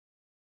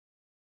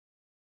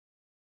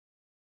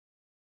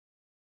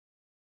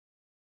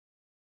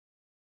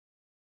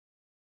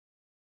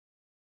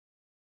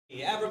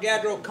The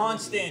Avogadro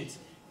constant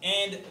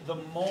and the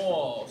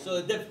mole.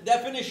 So the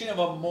definition of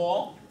a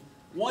mole,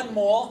 1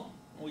 mole,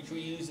 which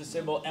we use the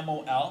symbol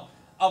MOL,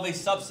 of a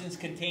substance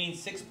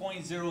contains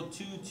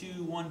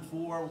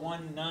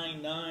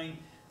 6.022141199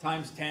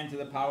 times 10 to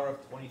the power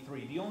of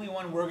 23. The only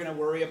one we're going to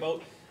worry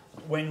about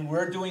when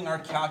we're doing our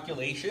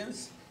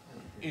calculations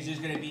is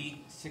just going to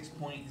be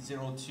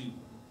 6.02.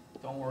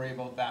 Don't worry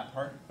about that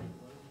part.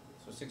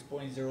 So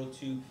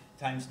 6.02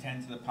 times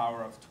 10 to the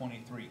power of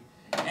 23.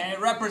 And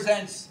it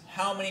represents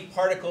how many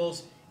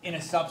particles in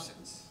a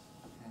substance.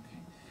 Okay.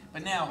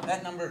 But now,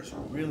 that number is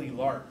really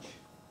large.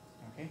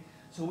 Okay.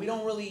 So we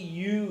don't really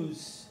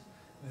use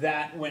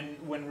that when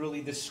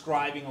really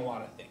describing a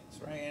lot of things.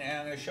 Right? And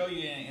I'm going to show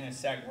you in a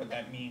sec what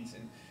that means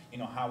and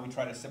how we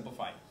try to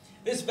simplify it.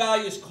 This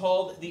value is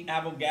called the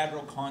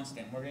Avogadro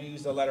constant. We're going to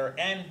use the letter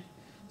N,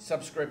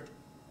 subscript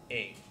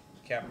A,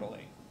 capital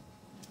A.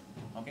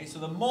 Okay, so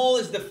the mole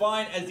is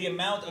defined as the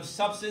amount of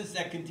substance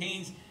that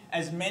contains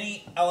as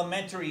many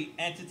elementary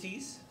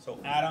entities, so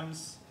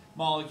atoms,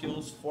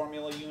 molecules,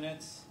 formula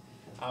units.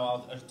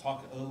 I'll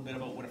talk a little bit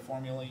about what a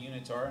formula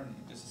units are in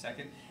just a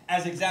second,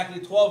 as exactly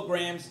 12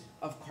 grams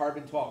of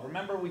carbon-12.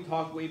 Remember we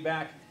talked way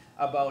back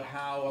about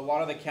how a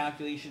lot of the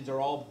calculations are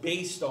all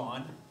based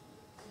on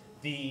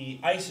the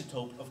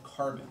isotope of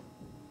carbon.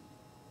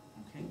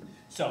 Okay,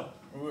 so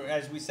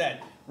as we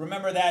said,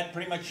 remember that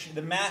pretty much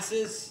the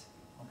masses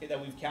that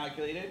we've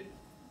calculated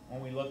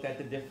when we looked at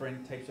the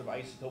different types of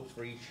isotopes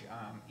for each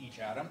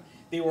atom,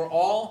 they were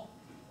all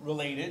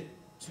related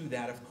to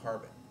that of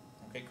carbon.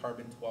 Okay,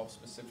 carbon-12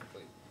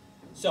 specifically.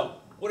 So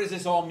what does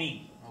this all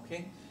mean?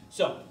 Okay,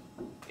 so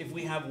if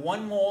we have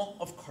 1 mole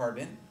of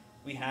carbon,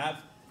 we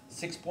have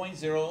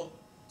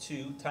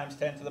 6.02 times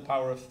 10 to the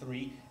power of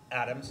 3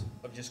 atoms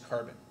of just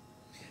carbon.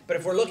 But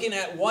if we're looking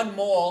at 1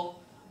 mole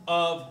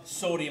of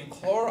sodium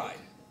chloride,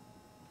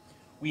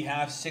 we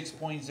have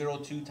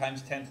 6.02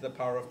 times 10 to the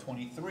power of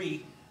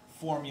 23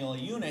 formula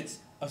units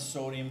of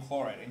sodium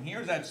chloride. And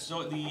here's that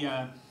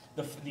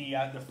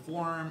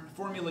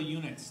formula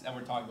units that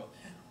we're talking about.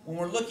 When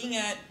we're looking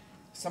at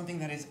something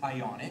that is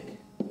ionic,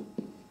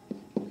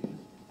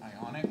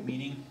 ionic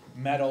meaning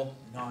metal,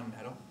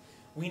 non-metal,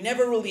 we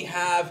never really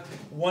have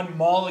 1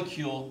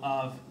 molecule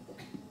of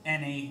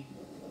NaCl.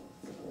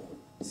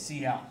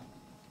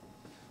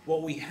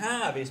 What we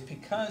have is,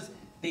 because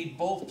they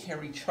both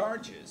carry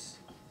charges,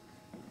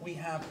 we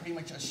have pretty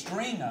much a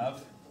string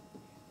of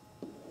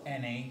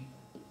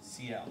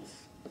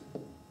NaCl's.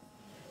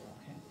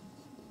 Okay.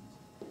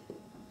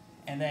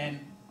 And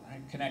then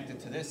connected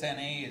to this Na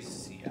is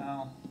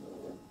Cl,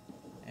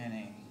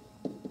 NaCl,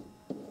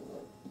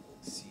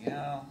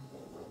 Na.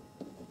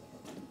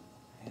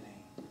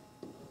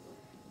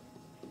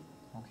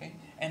 Okay?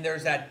 And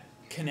there's that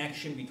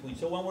connection between.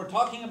 So when we're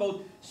talking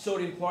about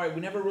sodium chloride,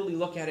 we never really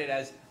look at it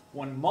as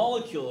 1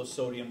 molecule of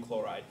sodium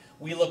chloride.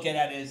 We look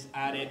at it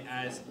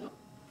as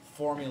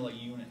formula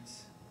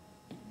units.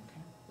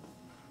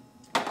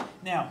 Okay.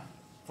 Now,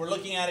 if we're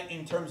looking at it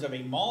in terms of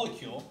a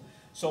molecule,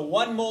 so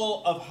 1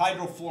 mole of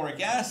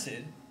hydrofluoric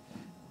acid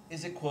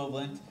is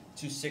equivalent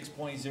to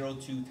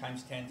 6.02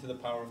 times 10 to the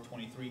power of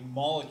 23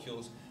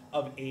 molecules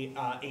of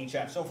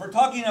HF. So if we're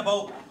talking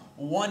about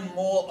 1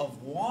 mole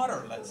of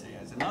water, let's say,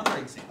 as another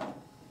example.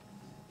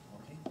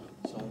 Okay.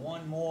 So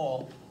 1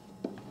 mole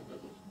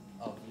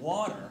of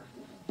water,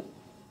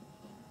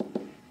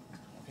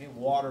 okay,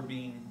 water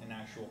being an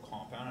actual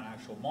compound, an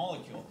actual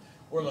molecule,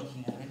 we're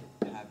looking at it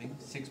having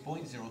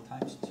 6.0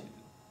 times 2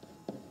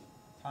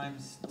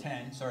 times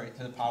 10,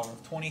 to the power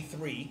of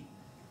 23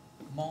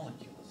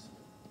 molecules.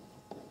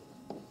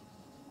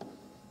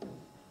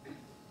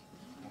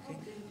 Okay?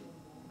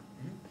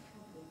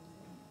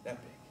 That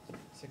big.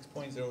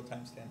 6.0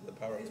 times 10 to the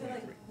power of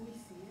 23.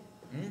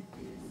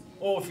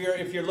 Oh,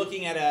 if you're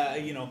looking at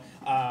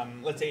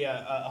let's say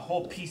a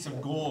whole piece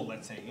of gold,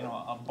 let's say,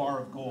 a bar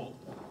of gold.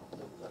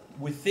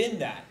 Within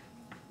that,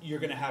 you're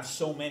going to have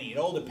so many. It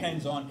all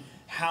depends on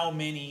how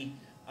many,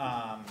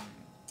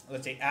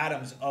 let's say,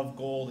 atoms of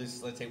gold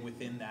is, let's say,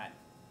 within that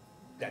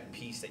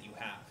piece that you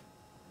have.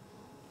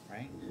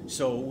 Right?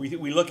 So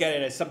we look at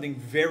it as something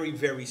very,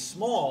 very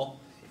small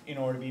in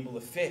order to be able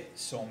to fit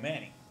so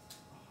many.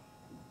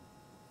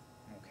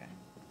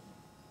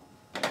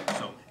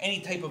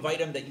 Any type of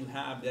item that you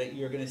have that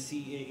you're going to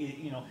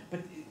see,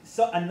 but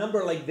a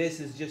number like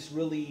this is just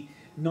really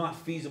not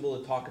feasible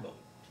to talk about,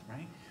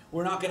 right?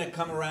 We're not going to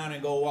come around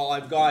and go, well,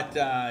 I've got,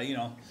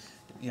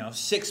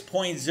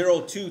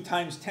 6.02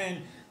 times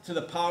 10 to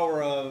the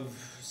power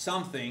of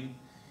something,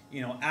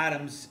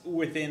 atoms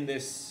within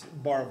this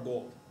bar of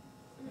gold.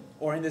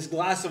 Or in this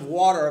glass of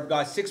water, I've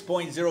got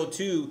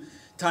 6.02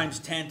 times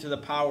 10 to the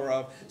power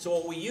of. So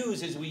what we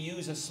use is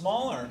a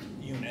smaller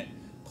unit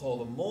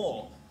called a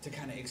mole to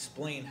kind of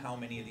explain how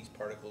many of these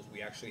particles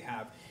we actually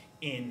have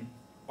in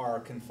our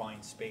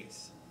confined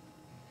space.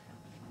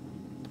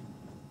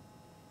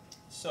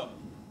 So,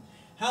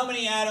 how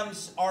many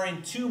atoms are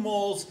in 2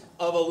 moles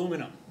of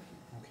aluminum?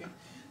 Okay,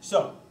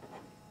 so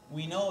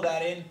we know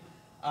that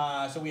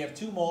so we have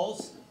 2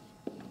 moles.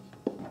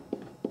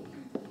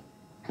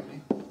 Okay.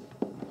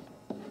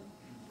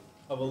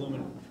 of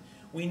aluminum.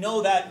 We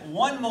know that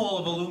 1 mole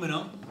of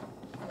aluminum,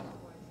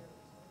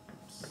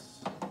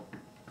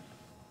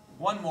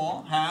 1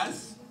 mole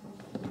has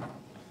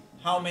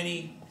how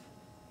many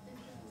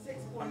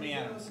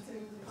atoms?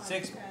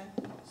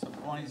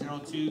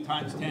 6.02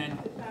 times 10.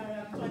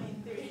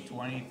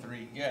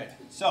 23. Good.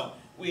 So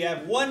we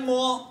have 1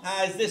 mole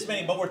has this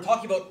many, but we're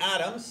talking about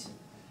atoms,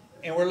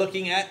 and we're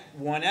looking at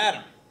 1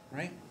 atom,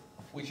 right?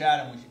 Which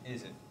atom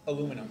is it?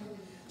 Aluminum.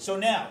 So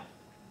now,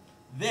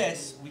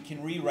 this we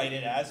can rewrite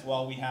it as,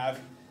 well, we have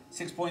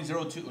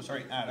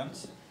 6.02,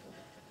 atoms.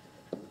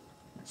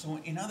 So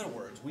in other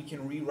words, we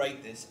can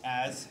rewrite this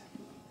as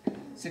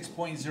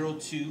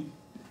 6.02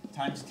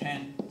 times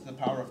 10 to the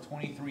power of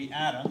 23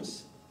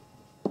 atoms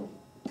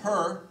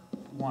per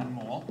 1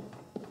 mole.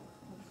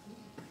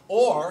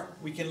 Or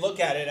we can look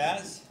at it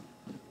as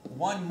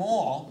 1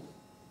 mole,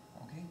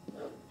 okay,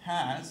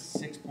 has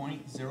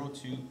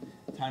 6.02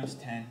 times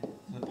 10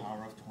 to the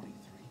power of 23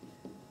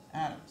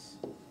 atoms.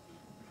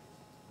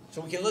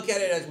 So we can look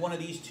at it as one of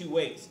these 2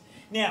 ways.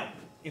 Now,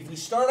 if we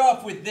start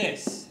off with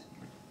this,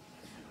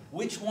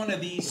 which one of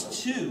these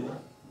 2,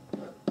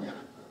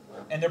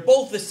 and they're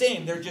both the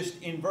same, they're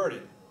just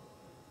inverted,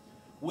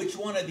 which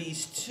one of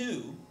these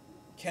 2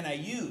 can I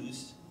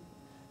use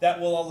that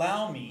will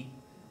allow me,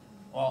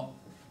 well,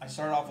 I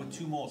started off with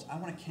 2 moles. I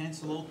want to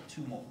cancel out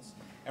 2 moles.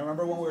 And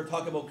remember when we were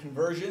talking about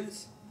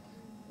conversions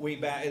way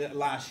back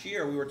last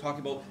year, we were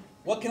talking about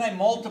what can I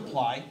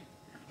multiply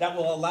that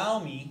will allow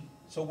me,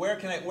 so where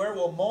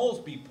will moles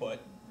be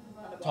put,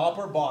 top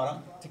or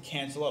bottom, to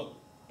cancel out?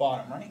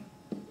 Bottom, right?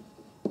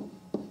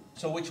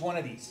 So which one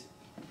of these?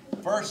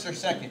 First or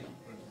second?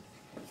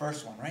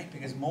 First one, right?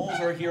 Because moles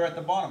are here at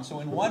the bottom. So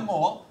in 1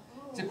 mole,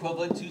 it's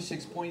equivalent to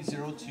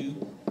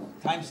 6.02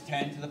 times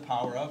 10 to the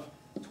power of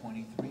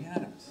 23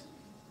 atoms.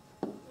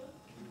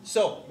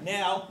 So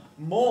now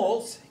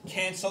moles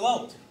cancel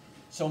out.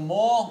 So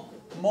mole.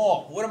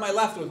 What am I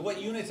left with? What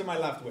units am I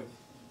left with?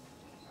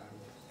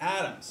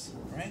 Atoms,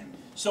 right?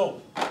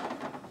 So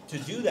to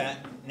do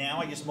that, now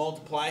I just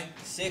multiply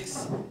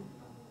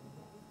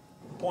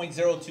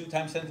 6.02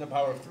 times 10 to the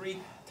power of 3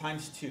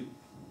 times 2.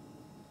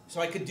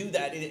 So I could do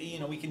that.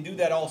 We can do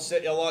that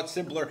a lot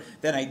simpler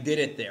than I did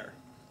it there.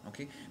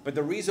 Okay? But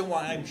the reason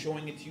why I'm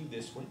showing it to you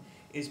this way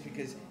is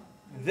because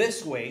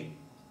this way,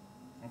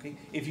 okay,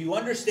 if you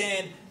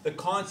understand the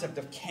concept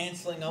of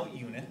canceling out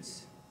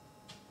units,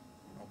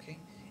 okay,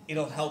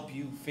 it'll help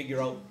you figure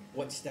out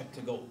what step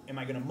to go. Am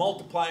I going to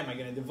multiply? Am I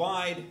going to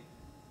divide?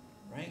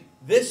 Right?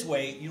 This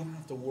way, you don't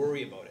have to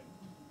worry about it.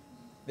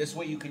 This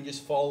way, you can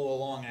just follow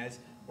along as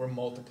we're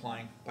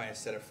multiplying by a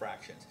set of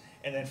fractions,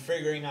 and then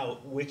figuring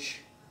out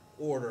which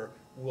order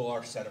will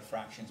our set of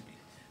fractions be.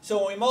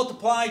 So when we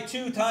multiply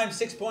 2 times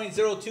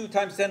 6.02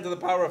 times 10 to the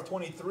power of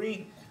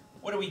 23,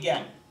 what do we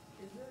get?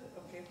 Is it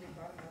okay if we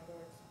got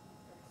another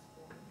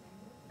exponent?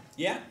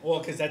 Yeah, well,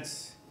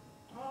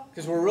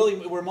 because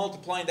we're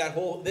multiplying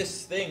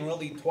this thing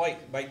really twice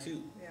by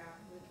 2. Yeah,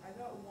 I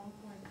got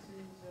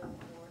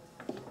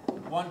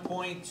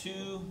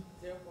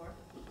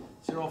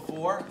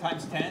 1.204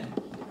 times 10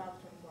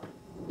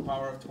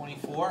 power of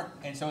 24,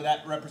 and so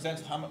that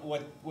represents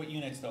what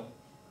units though?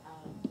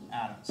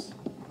 Atoms.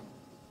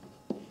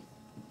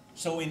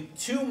 So in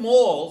 2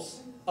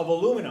 moles of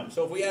aluminum,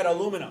 so if we had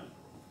aluminum,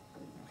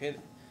 okay,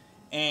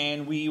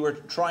 and we were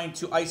trying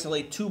to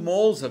isolate 2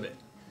 moles of it,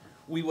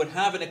 we would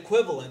have an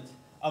equivalent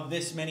of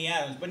this many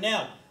atoms. But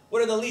now,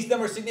 what are the least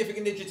number of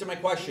significant digits in my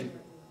question?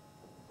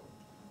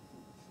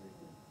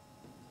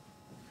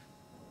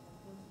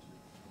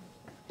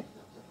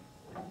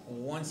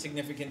 One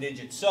significant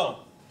digit.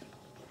 So,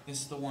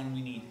 this is the one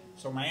we need.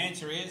 So my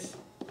answer is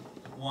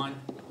 1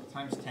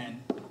 times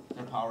 10 to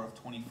the power of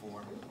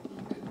 24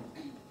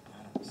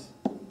 atoms.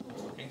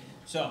 Okay?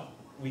 So,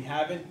 we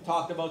haven't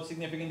talked about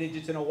significant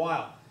digits in a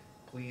while.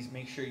 Please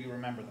make sure you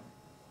remember them.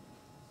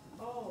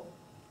 Oh.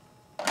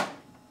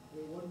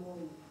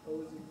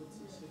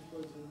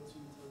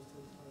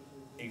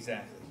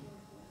 Exactly.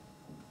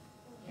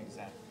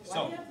 Exactly. Why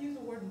do you have to use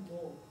the word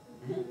mole?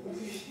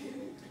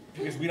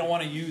 Because we don't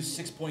want to use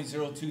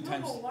 6.02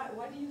 times. No,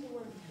 why do you use the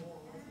word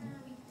mole?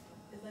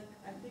 It's like,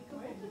 I think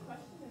of the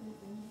question and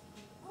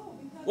oh,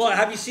 because... Well,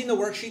 have you seen the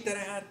worksheet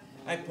that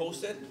I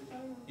posted?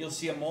 You'll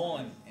see a mole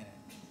in it.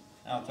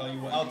 I'll tell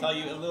you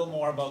a little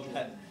more about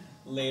that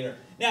later.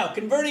 Now,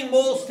 converting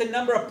moles to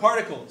number of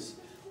particles.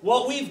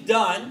 What we've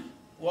done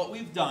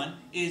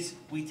is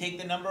we take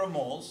the number of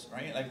moles,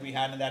 right, like we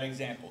had in that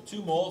example,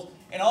 2 moles,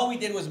 and all we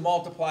did was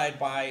multiply it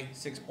by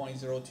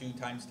 6.02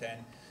 times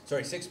 10.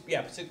 Sorry,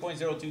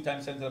 6.02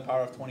 times 10 to the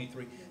power of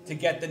 23 to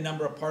get the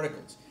number of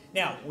particles.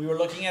 Now, we were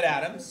looking at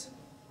atoms.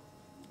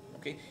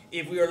 Okay,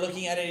 if we were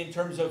looking at it in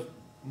terms of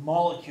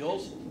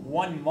molecules,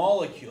 1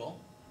 molecule,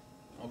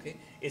 okay,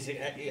 is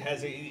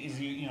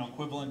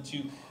equivalent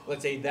to,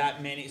 let's say,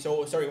 that many.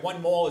 So sorry,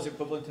 1 mole is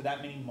equivalent to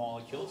that many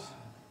molecules.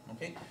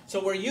 Okay,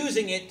 so we're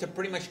using it to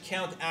pretty much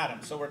count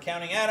atoms. So we're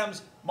counting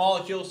atoms,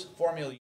 molecules, formula.